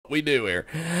we do here.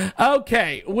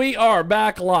 Okay, we are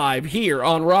back live here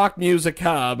on Rock Music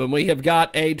Hub, and we have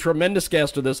got a tremendous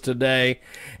guest with us today.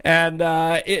 And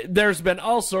there's been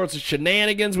all sorts of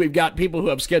shenanigans. We've got people who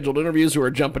have scheduled interviews who are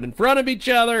jumping in front of each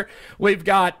other. We've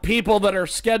got people that are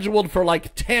scheduled for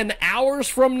like 10 hours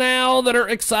from now that are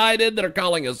excited, that are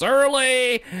calling us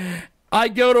early. I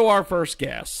go to our first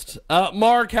guest.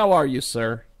 Mark, how are you,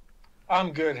 sir?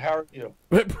 I'm good. How are you?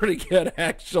 Pretty good,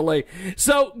 actually.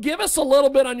 So give us a little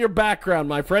bit on your background,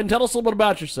 my friend. Tell us a little bit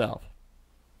about yourself.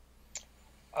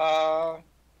 Well,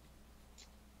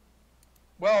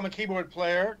 I'm a keyboard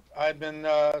player. I've been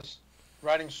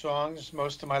writing songs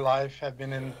most of my life. Have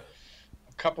been in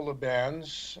a couple of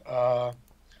bands,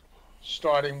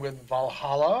 starting with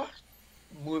Valhalla,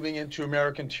 moving into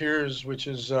American Tears, which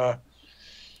is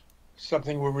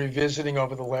something we're revisiting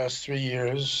over the last 3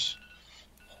 years.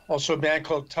 Also a band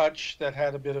called Touch that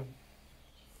had a bit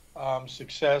of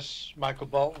success. Michael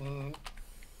Bolton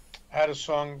had a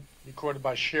song recorded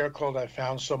by Cher called I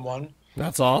Found Someone.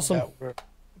 That's awesome. That we're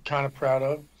kind of proud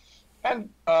of. And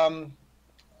a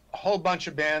whole bunch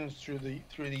of bands through the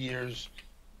years,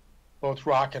 both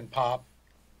rock and pop.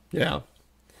 Yeah.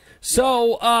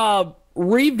 So,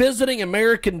 revisiting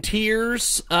American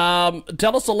Tears,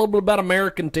 tell us a little bit about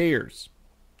American Tears.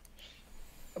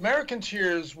 American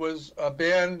Tears was a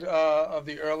band of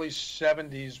the early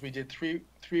 70s. We did three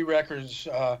records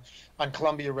on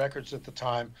Columbia Records at the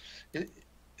time.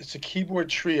 It's a keyboard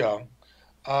trio.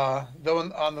 Though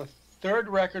on the third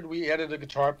record, we added a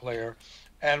guitar player,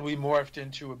 and we morphed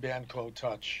into a band called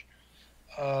Touch.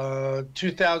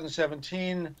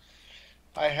 2017,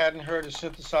 I hadn't heard a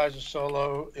synthesizer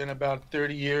solo in about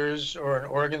 30 years, or an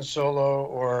organ solo,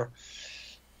 or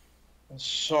a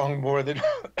song more than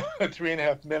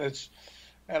 3.5 minutes,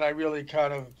 and I really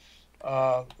kind of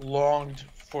longed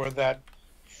for that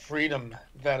freedom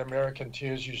that American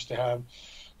Tears used to have.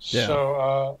 Yeah.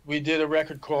 So we did a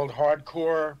record called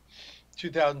Hardcore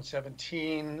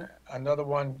 2017, another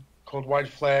one called White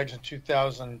Flags in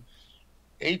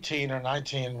 2018 or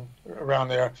 19, around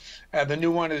there, and the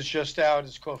new one is just out.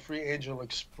 It's called Free Angel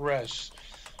Express.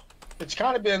 It's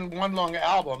kind of been one long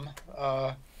album.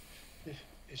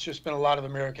 It's just been a lot of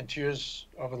American Tears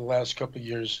over the last couple of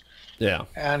years. Yeah.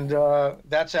 And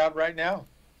that's out right now.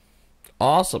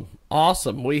 Awesome.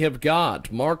 Awesome. We have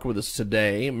got Mark with us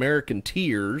today. American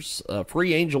Tears,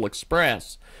 Free Angel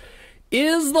Express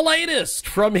is the latest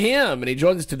from him. And he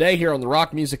joins us today here on the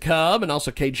Rock Music Hub and also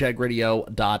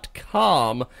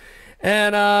kjagradio.com.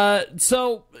 And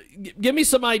so give me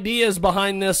some ideas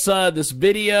behind this this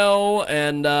video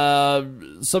and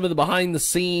some of the behind the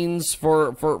scenes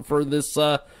for this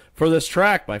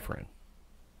track, my friend.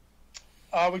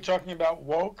 Are we talking about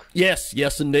Woke? Yes,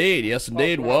 yes indeed. Yes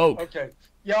indeed, Woke. Okay.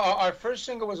 Yeah, our first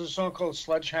single was a song called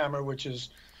Sledgehammer, which is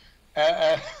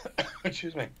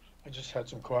excuse me, I just had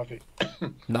some coffee.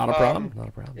 Not a problem. Not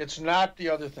a problem. It's not the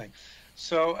other thing.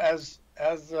 So as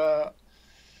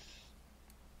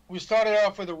we started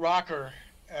off with a rocker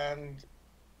and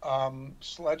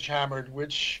sledgehammered,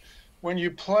 which when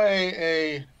you play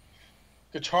a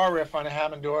guitar riff on a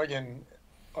Hammond organ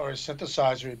or a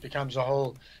synthesizer, it becomes a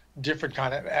whole different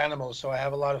kind of animal. So I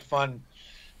have a lot of fun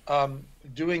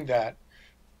doing that.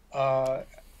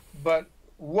 But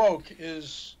Woke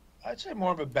is, I'd say,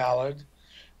 more of a ballad,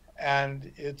 and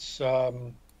it's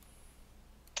kind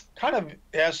of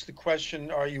asks the question,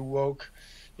 are you woke?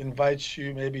 Invites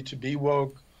you maybe to be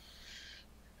woke.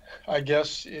 I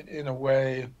guess it, in a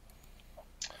way,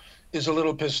 is a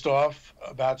little pissed off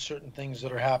about certain things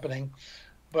that are happening.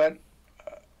 But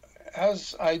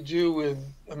as I do with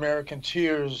American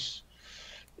Tears,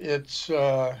 it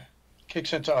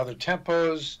kicks into other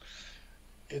tempos.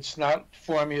 It's not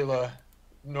formula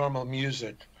normal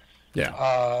music.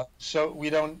 Yeah. So we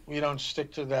don't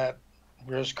stick to that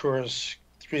verse chorus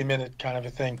 3-minute kind of a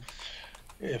thing.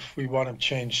 If we want to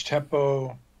change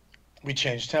tempo, we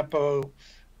change tempo.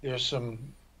 There's a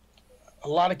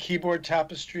lot of keyboard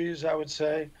tapestries, I would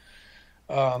say.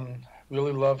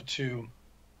 Really love to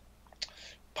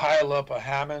pile up a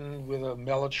Hammond with a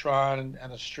Mellotron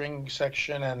and a string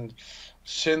section and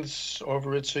synths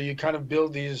over it. So you kind of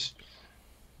build these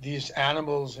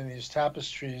animals and these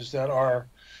tapestries that are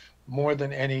more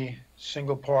than any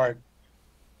single part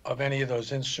of any of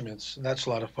those instruments. And that's a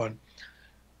lot of fun.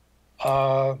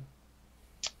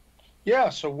 Yeah,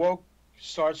 so Woke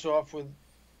starts off with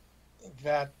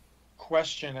that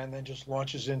question and then just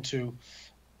launches into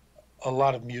a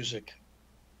lot of music.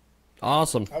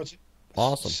 Awesome.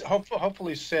 Awesome.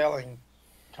 Hopefully sailing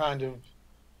kind of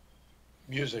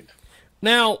music.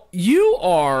 Now, you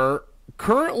are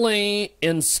currently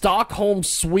in Stockholm,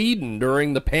 Sweden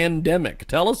during the pandemic.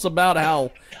 Tell us about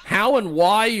how and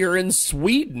why you're in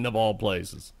Sweden, of all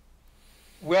places.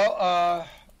 Well,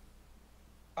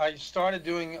 I started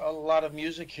doing a lot of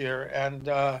music here,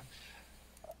 and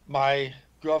my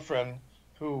girlfriend,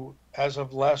 who as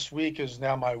of last week is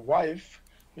now my wife,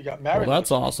 we got married. Well,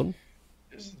 that's awesome.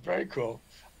 This is very cool.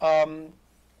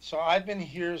 So I've been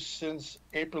here since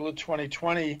April of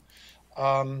 2020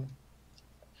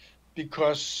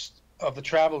 because of the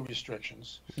travel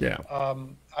restrictions. Yeah.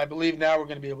 I believe now we're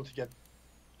going to be able to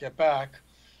get back.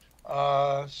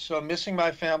 So I'm missing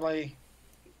my family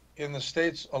in the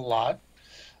States a lot,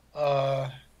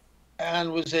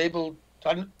 and was able.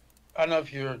 I don't know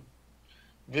if you're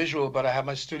visual, but I have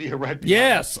my studio right behind.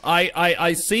 Yes,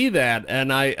 I see that,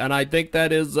 and I think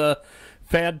that is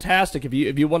fantastic. If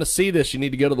you want to see this, you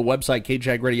need to go to the website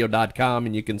keyjagradio.com,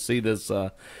 and you can see this.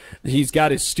 He's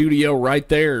got his studio right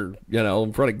there,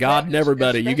 in front of God and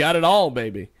everybody. You got it all,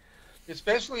 baby. It's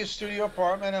basically a studio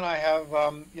apartment, and I have,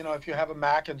 if you have a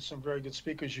Mac and some very good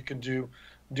speakers, you can do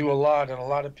a lot. And a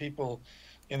lot of people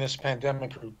in this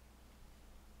pandemic,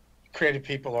 creative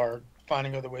people, are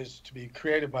finding other ways to be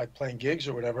creative by playing gigs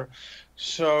or whatever.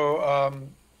 So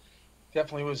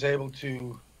definitely was able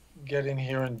to get in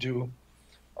here and do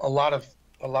a lot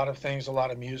of things, a lot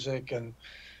of music. And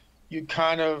you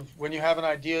kind of, when you have an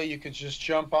idea, you can just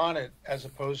jump on it, as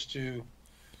opposed to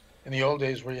in the old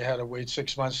days where you had to wait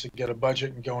 6 months to get a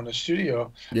budget and go in the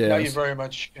studio. Yes. Now you very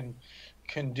much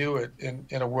can do it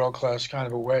in a world-class kind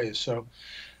of a way. So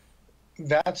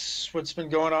that's what's been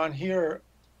going on here.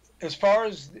 As far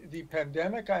as the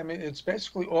pandemic, I mean, it's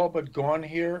basically all but gone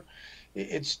here.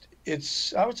 It's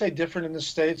I would say different in the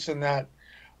States in that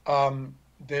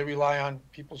they rely on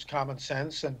people's common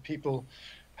sense, and people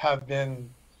have been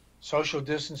social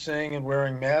distancing and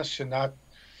wearing masks and not,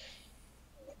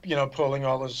 pulling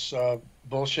all this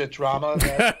bullshit drama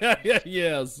that,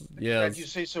 yes. that you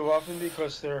see so often,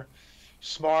 because they're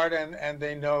smart and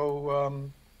they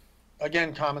know,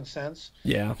 again, common sense.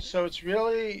 Yeah. So it's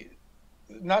really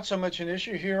not so much an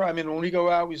issue here. I mean, when we go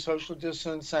out, we social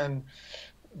distance and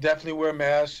definitely wear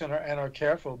masks and are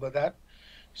careful, but that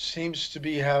seems to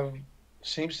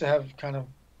have kind of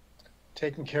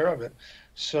taken care of it.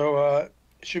 So it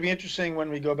should be interesting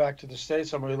when we go back to the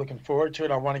States. I'm really looking forward to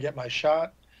it. I want to get my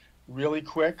shot really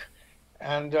quick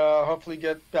and hopefully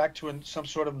get back to some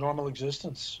sort of normal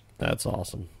existence. That's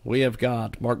awesome. We have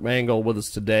got Mark Mangold with us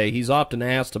today. He's often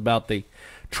asked about the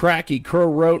track he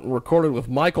co-wrote and recorded with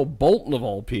Michael Bolton, of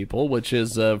all people, which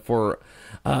is for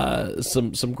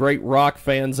some great rock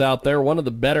fans out there, one of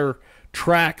the better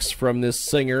tracks from this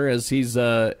singer, as he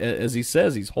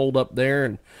says he's holed up there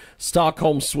in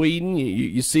Stockholm, Sweden.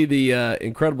 You see the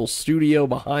incredible studio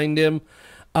behind him.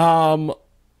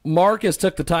 Mark has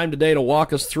took the time today to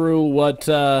walk us through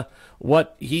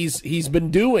what he's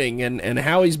been doing and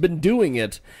how he's been doing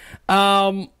it.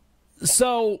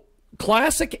 So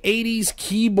classic 80s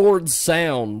keyboard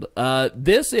sound.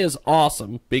 This is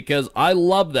awesome because I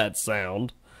love that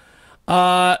sound.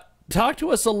 Talk to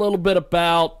us a little bit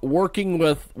about working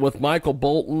with Michael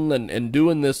Bolton and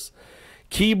doing this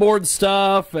keyboard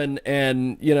stuff and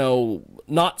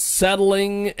not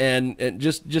settling and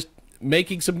just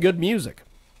making some good music.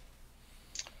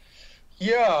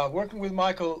 Yeah, working with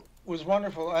Michael was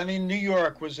wonderful. I mean, New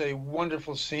York was a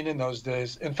wonderful scene in those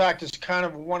days. In fact, it's kind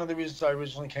of one of the reasons I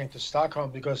originally came to Stockholm,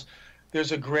 because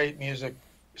there's a great music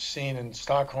scene in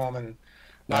Stockholm, and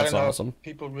that's I don't know awesome. if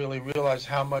people really realize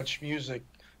how much music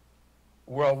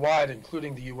worldwide,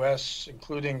 including the U.S.,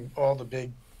 including all the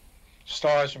big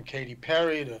stars from Katy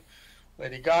Perry to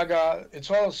Lady Gaga.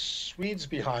 It's all Swedes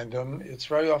behind them. It's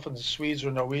very often the Swedes or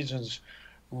Norwegians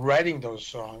writing those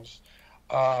songs.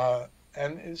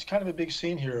 And it's kind of a big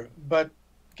scene here. But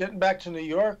getting back to New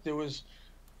York, there was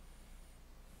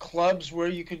clubs where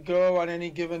you could go on any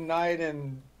given night,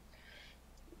 and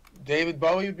David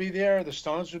Bowie would be there, the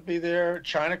Stones would be there,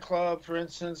 China Club, for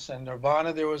instance, and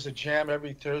Nirvana. There was a jam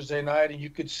every Thursday night, and you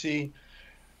could see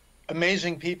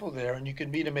amazing people there, and you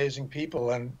could meet amazing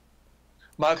people. And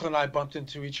Michael and I bumped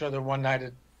into each other one night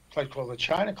at a place called the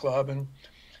China Club, and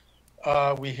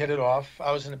we hit it off.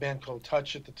 I was in a band called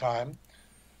Touch at the time,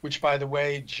 which, by the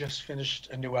way, just finished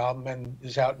a new album and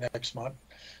is out next month.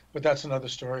 But that's another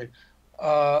story.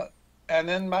 And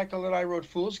then Michael and I wrote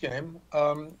Fool's Game,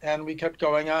 and we kept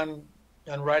going on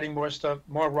and writing more stuff,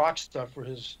 more rock stuff for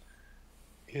his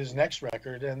next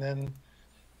record. And then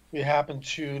we happened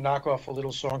to knock off a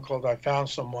little song called I Found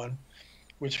Someone,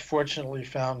 which fortunately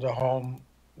found a home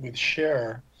with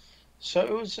Cher. So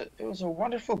it was a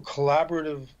wonderful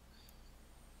collaborative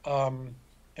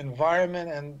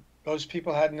environment, and those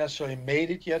people hadn't necessarily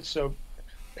made it yet, so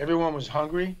everyone was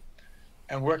hungry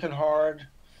and working hard,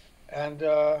 and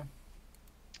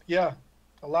yeah,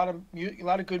 a lot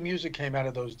of good music came out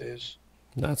of those days.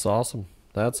 That's awesome.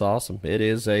 That's awesome. It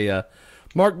is a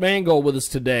Mark Mangold with us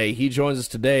today. He joins us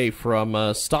today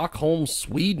from Stockholm,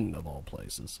 Sweden, of all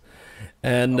places.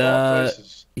 And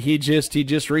he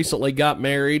just recently got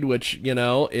married, which, you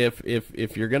know,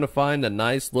 if you're going to find a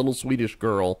nice little Swedish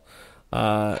girl,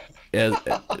 put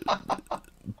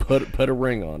a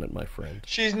ring on it, my friend.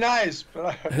 She's nice,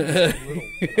 but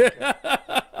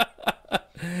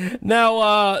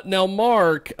Now,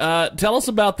 Mark, tell us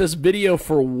about this video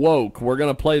for Woke. We're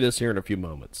going to play this here in a few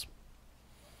moments.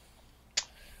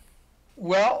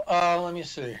 Well, let me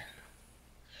see.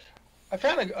 I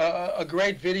found a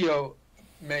great video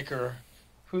maker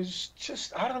who's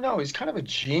just, I don't know, he's kind of a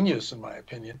genius in my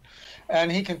opinion.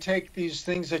 And he can take these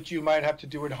things that you might have to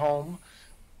do at home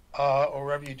or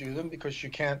wherever you do them because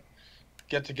you can't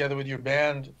get together with your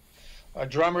band.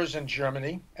 Drummers in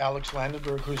Germany, Alex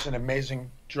Landenburg, who's an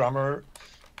amazing drummer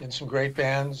in some great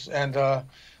bands. And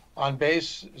on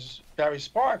bass is Barry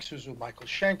Sparks, who's with Michael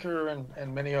Schenker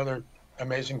and many other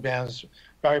amazing bands.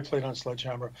 Barry played on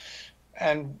Sledgehammer,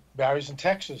 and Barry's in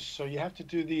Texas, so you have to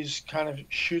do these kind of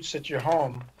shoots at your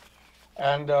home.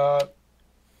 And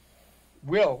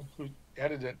Will, who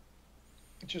edited it,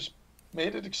 just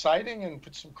made it exciting and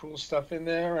put some cool stuff in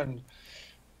there and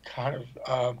kind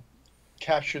of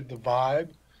captured the vibe,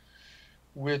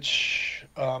 which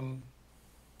I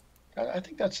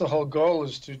think that's the whole goal,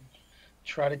 is to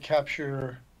try to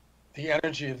capture the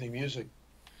energy of the music,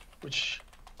 which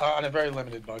on a very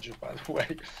limited budget, by the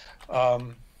way.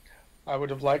 I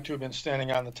would have liked to have been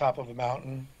standing on the top of a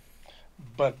mountain,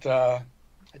 but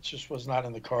it just was not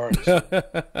in the cards.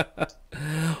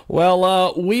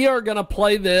 Well, we are going to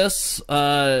play this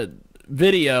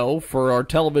video for our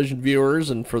television viewers,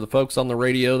 and for the folks on the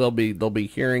radio, they'll be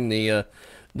hearing the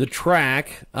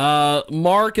track.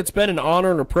 Mark, it's been an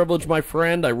honor and a privilege, my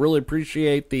friend. I really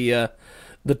appreciate the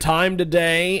time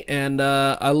today, and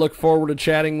I look forward to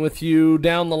chatting with you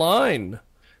down the line.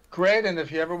 Great, and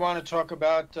if you ever want to talk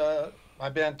about my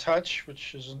band Touch,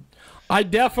 which is, I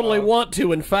definitely want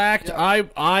to. In fact, yeah.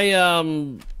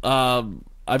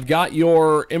 I've got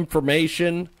your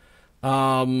information.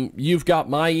 You've got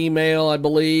my email, I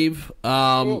believe.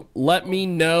 Cool. Let me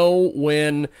know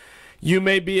when you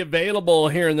may be available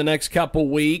here in the next couple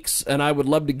weeks, and I would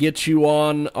love to get you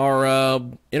on our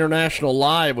International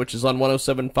Live, which is on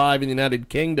 107.5 in the United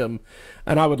Kingdom,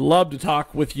 and I would love to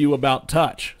talk with you about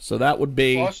Touch. So that would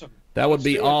be awesome. That would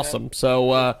be awesome. Man.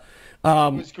 So it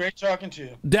was great talking to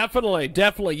you.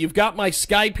 Definitely. You've got my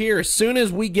Skype here. As soon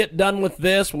as we get done with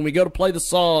this, when we go to play the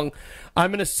song,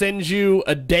 I'm going to send you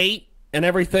a date and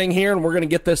everything here, and we're going to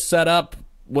get this set up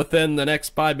within the next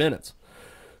 5 minutes.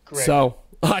 Great. So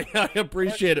I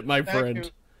appreciate it, my friend.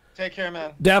 You. Take care,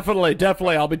 man.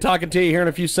 Definitely. I'll be talking to you here in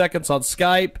a few seconds on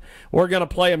Skype. We're going to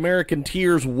play American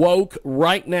Tears Woke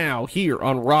right now here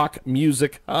on Rock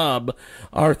Music Hub.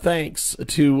 Our thanks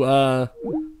to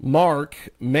Mark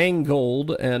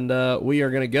Mangold, and we are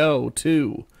going to go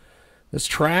to this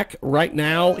track right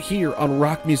now here on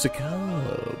Rock Music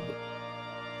Hub.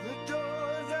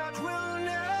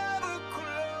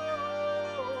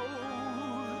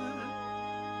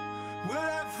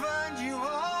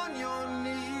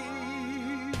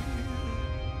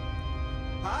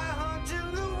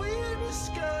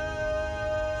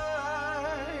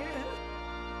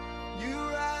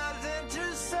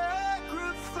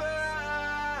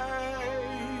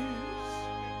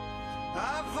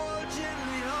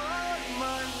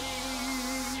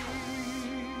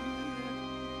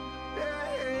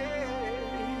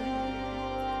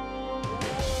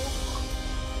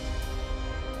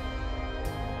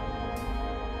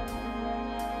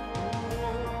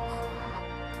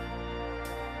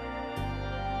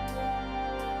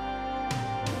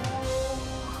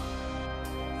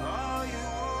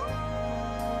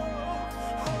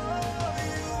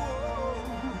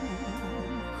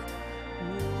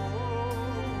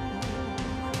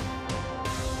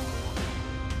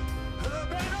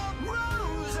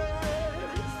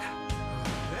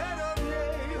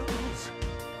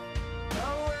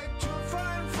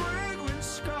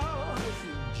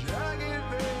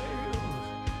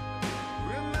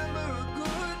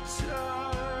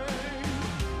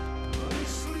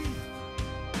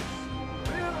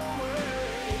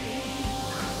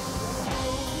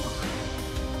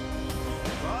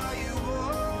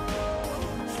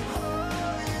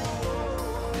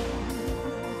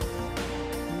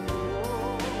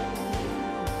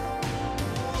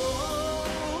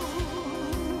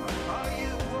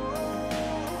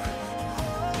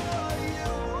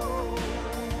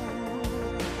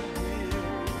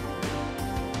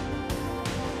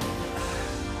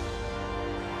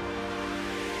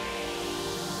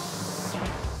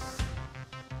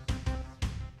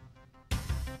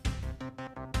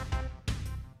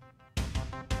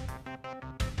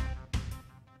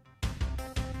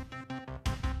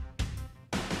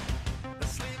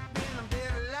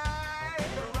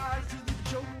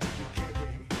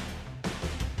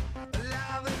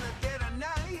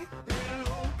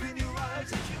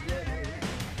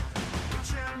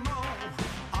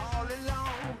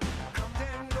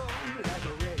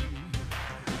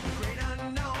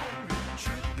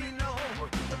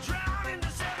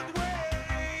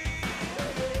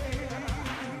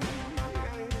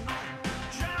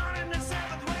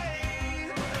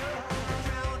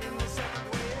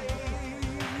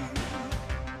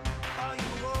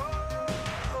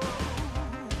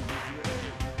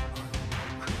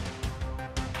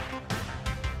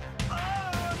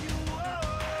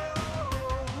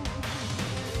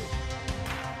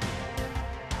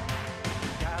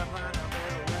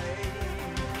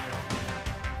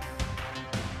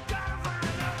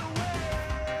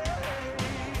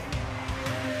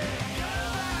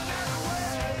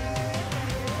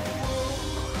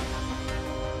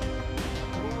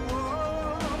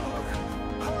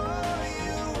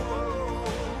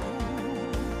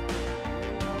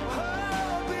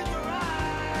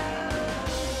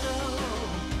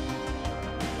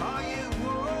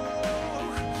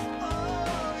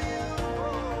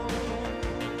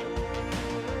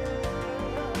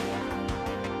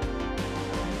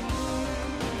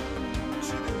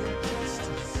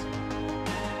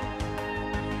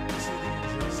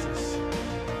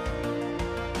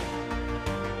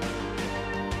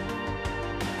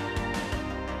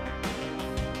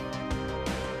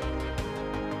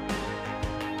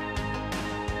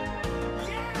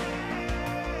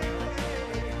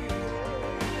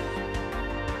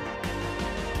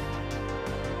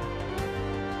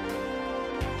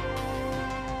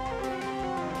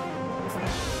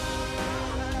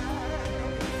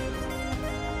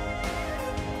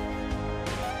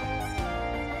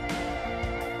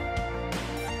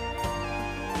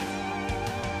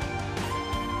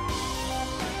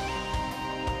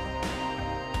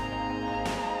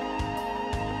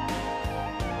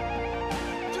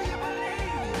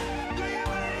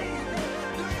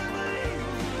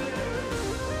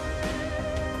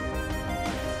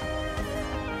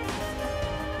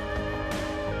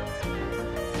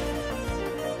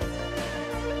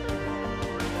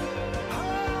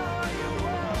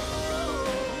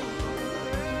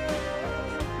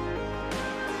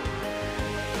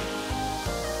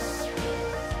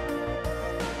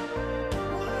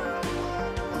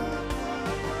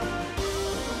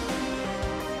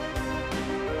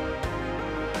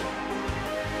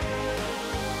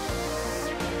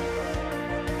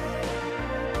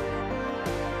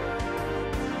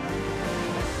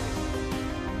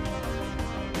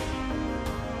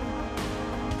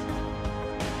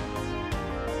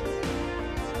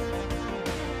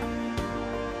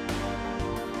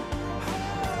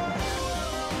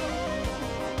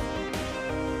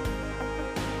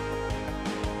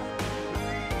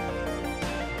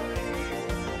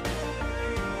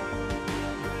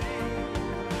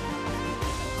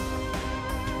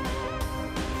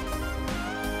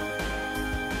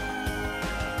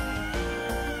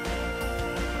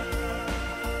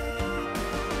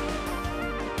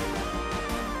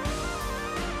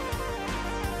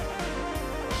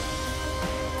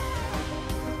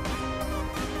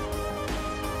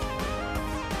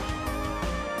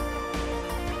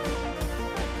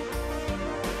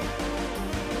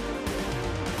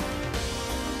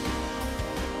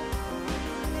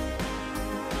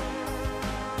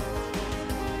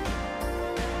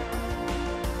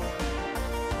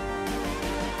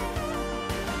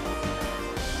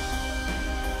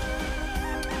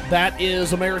 That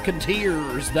is American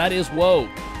Tears. That is Woke.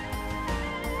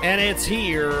 And it's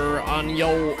here on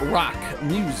your Rock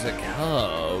Music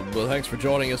Hub. Well, thanks for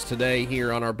joining us today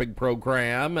here on our big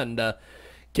program. And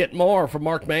get more from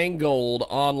Mark Mangold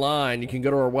online. You can go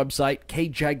to our website,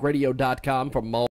 kjagradio.com, for more.